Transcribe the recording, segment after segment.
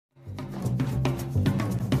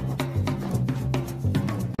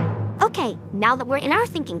Okay, now that we're in our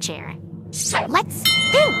thinking chair, let's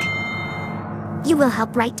think. You will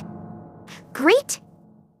help, right? Great.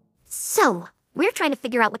 So, we're trying to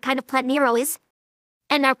figure out what kind of plant Nero is.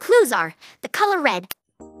 And our clues are the color red,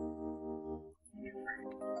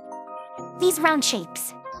 these round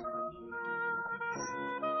shapes,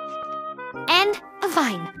 and a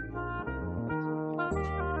vine.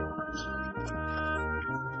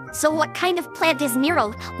 So what kind of plant is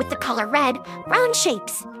Nero with the color red, round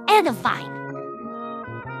shapes, and a vine?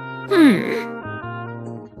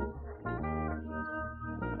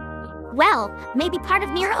 Well, maybe part of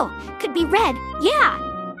Nero could be red, yeah.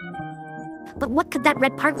 But what could that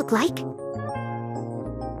red part look like?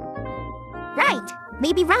 Right,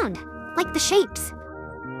 maybe round, like the shapes.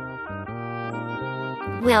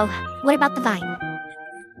 Well, what about the vine?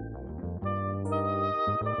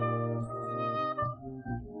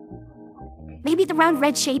 Maybe the round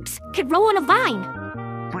red shapes could grow on a vine.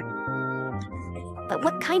 But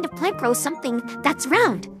what kind of plant grows something that's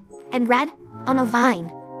round and red on a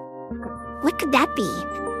vine? What could that be?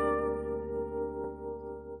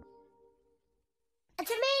 A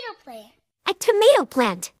tomato plant. A tomato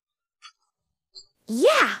plant.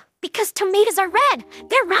 Yeah, because tomatoes are red.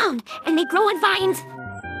 They're round and they grow on vines.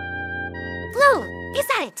 Blue, is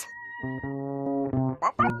that it?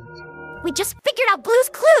 We just figured out Blue's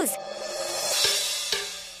clues.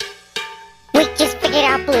 We just figured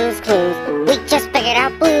out Blue's clues. We just figured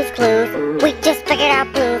out Blue's clues. We just figured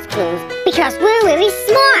out Blue's clues. Because we're really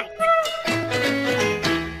smart.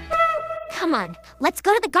 Come on, let's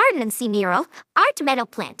go to the garden and see Nero, our tomato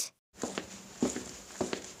plant.